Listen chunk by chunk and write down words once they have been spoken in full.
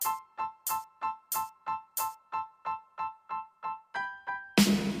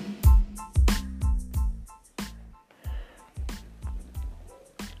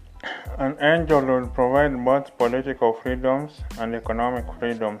An angel will provide both political freedoms and economic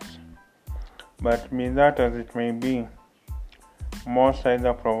freedoms. But be that as it may be, most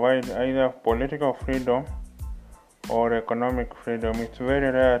either provide either political freedom or economic freedom. It's very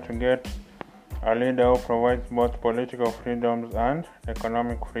rare to get a leader who provides both political freedoms and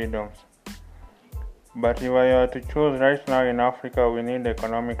economic freedoms. But if I were to choose right now in Africa, we need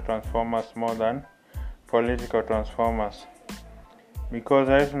economic transformers more than political transformers. Because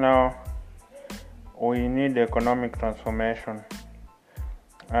right now, we need economic transformation.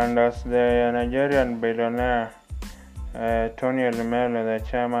 And as the Nigerian billionaire Tony Elumelu, the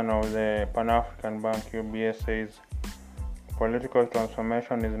chairman of the Pan-African Bank UBS, says, political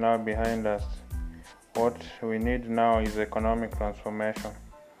transformation is now behind us. What we need now is economic transformation.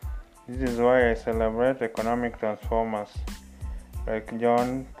 This is why I celebrate economic transformers like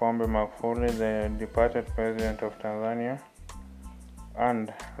John Pombe Magufuli, the departed president of Tanzania,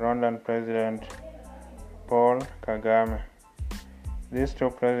 and Rwandan President Paul Kagame. These two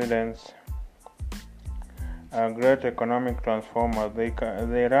presidents are great economic transformers.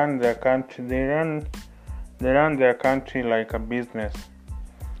 They run their country. They run their country like a business,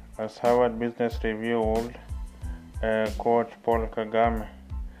 as Harvard Business Review would quote Paul Kagame.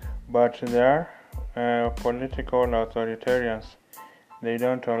 But they are political authoritarians. They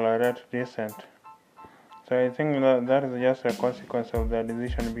don't tolerate dissent. So I think that is just a consequence of their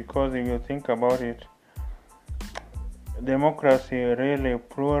decision, because if you think about it, democracy, really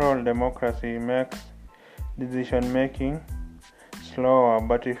plural democracy, makes decision making slower.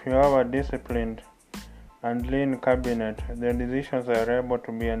 But if you have a disciplined and lean cabinet, the decisions are able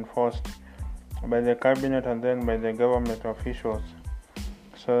to be enforced by the cabinet and then by the government officials.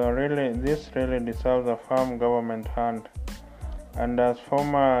 So really, this really deserves a firm government hand. And as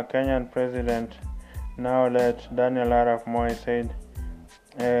former Kenyan President, now late Daniel Arap Moi, said,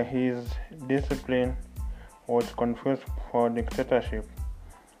 his discipline was confused for dictatorship.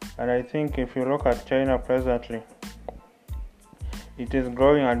 And I think if you look at China presently, it is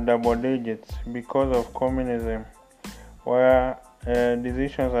growing at double digits because of communism, where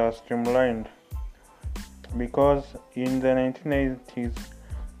decisions are streamlined. Because in the 1980s,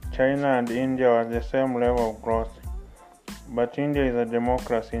 China and India were at the same level of growth. But India is a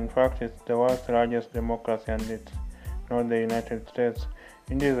democracy. In fact, it's the world's largest democracy, and it's not the United States.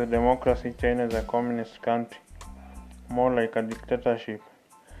 India is a democracy, China is a communist country, more like a dictatorship.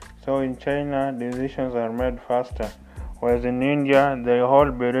 So in China, decisions are made faster, whereas in India, the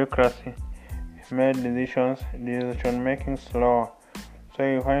whole bureaucracy made decision making slower. So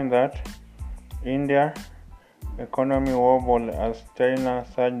you find that India economy wobbled as China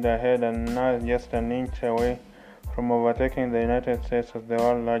surged ahead and now is just an inch away from overtaking the United States as the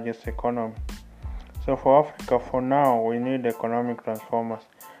world's largest economy. So for Africa, for now, we need economic transformers.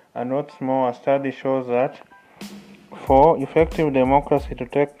 And what's more, a study shows that for effective democracy to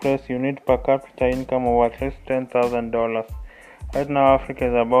take place, you need per capita income of at least $10,000. Right now, Africa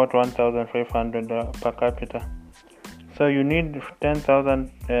is about $1,500 per capita. So you need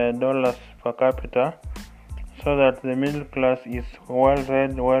 $10,000 per capita so that the middle class is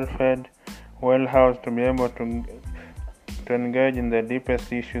well-read, well-fed, well-housed to be able to engage in the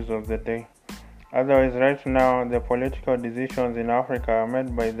deepest issues of the day. Otherwise, right now, the political decisions in Africa are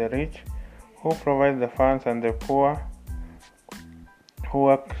made by the rich, who provide the funds, and the poor, who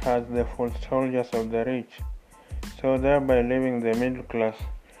act as the foot soldiers of the rich, so thereby leaving the middle class,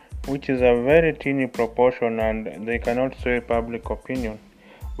 which is a very teeny proportion, and they cannot sway public opinion.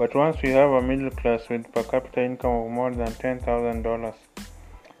 But once we have a middle class with per capita income of more than $10,000,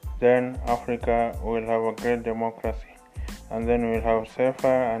 then Africa will have a great democracy, and then we'll have safer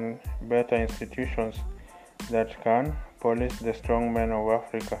and better institutions that can police the strong men of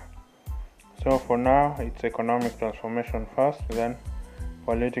Africa. So for now, it's economic transformation first, then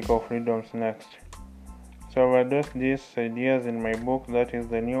political freedoms next. So I've addressed these ideas in my book, that is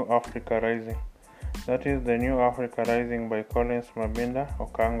The New Africa Rising. That is The New Africa Rising by Collins Mabinda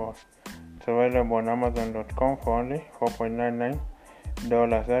Okango. It's available on Amazon.com for only $4.99.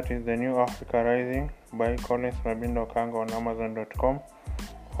 That is The New Africa Rising by Collins Mabinda Okango on Amazon.com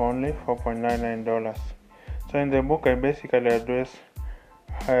for only $4.99. So in the book, I basically address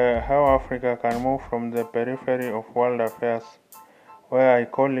how Africa can move from the periphery of world affairs, where I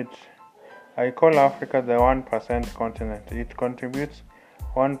call Africa the 1% continent. It contributes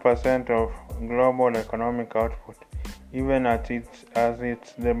 1% of global economic output, even as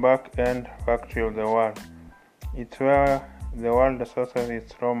it's the back-end factory of the world. It's where the world sources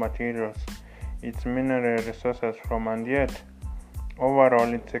its raw materials, its mineral resources from, and yet,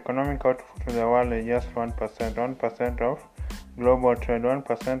 overall, its economic output to the world is just 1% of global trade,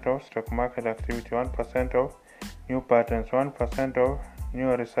 1% of stock market activity, 1% of new patents, 1% of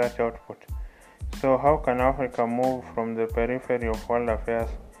new research output. So how can Africa move from the periphery of world affairs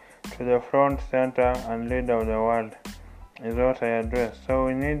to the front, center, and leader of the world is what I address. So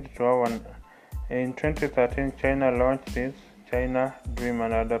we need to have in 2013, China launched its China Dream,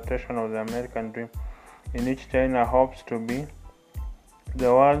 an adaptation of the American Dream, in which China hopes to be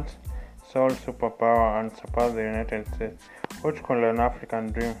the world's sole superpower and surpass the United States. What could an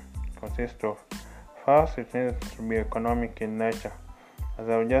African dream consist of? First, it needs to be economic in nature. As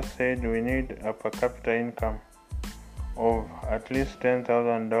I've just said, we need a per capita income of at least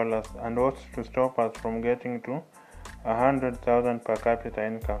 $10,000, and what's to stop us from getting to 100,000 per capita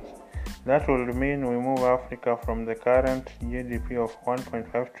incomes? That will mean we move Africa from the current GDP of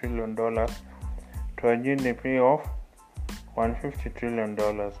 $1.5 trillion to a GDP of $150 trillion.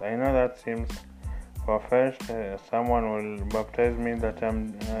 I know that seems far-fetched. Someone will baptize me that I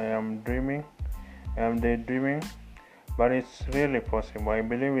am daydreaming, but it's really possible. I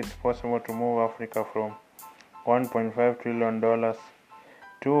believe it's possible to move Africa from $1.5 trillion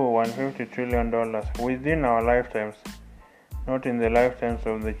to $150 trillion within our lifetimes, not in the lifetimes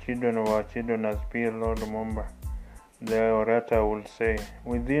of the children of our children, as P. Lord Lumumba, the orator, will say.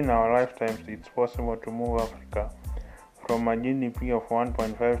 Within our lifetimes, it's possible to move Africa from a GDP of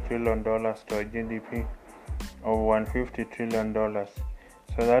 $1.5 trillion to a GDP of $150 trillion. So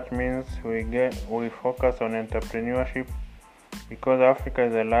that means we focus on entrepreneurship, because Africa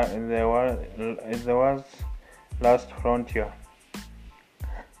is the world's last frontier.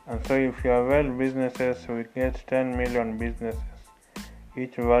 And so if you avail businesses, we get 10 million businesses,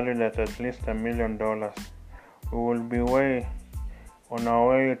 each valued at least $1 million. We will be on our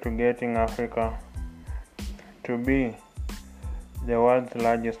way to getting Africa to be the world's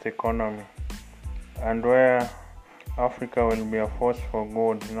largest economy, and where Africa will be a force for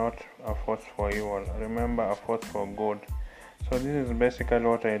good, not a force for evil. Remember, a force for good. So this is basically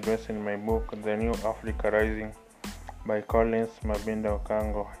what I address in my book, The New Africa Rising, by Collins Mabinda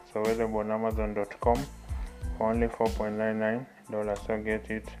Okango. It's available on Amazon.com for only $4.99. So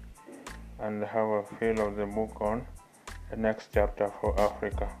get it and have a feel of the book on the next chapter for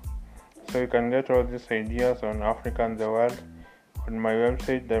Africa. So you can get all these ideas on Africa and the world on my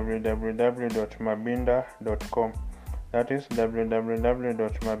website, www.mabinda.com. That is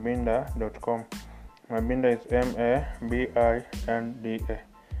www.mabinda.com. Mabinda is M-A-B-I-N-D-A.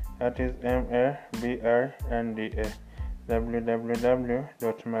 That is M-A-B-I-N-D-A.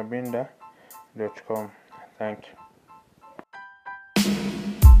 www.mabinda.com. Thank you.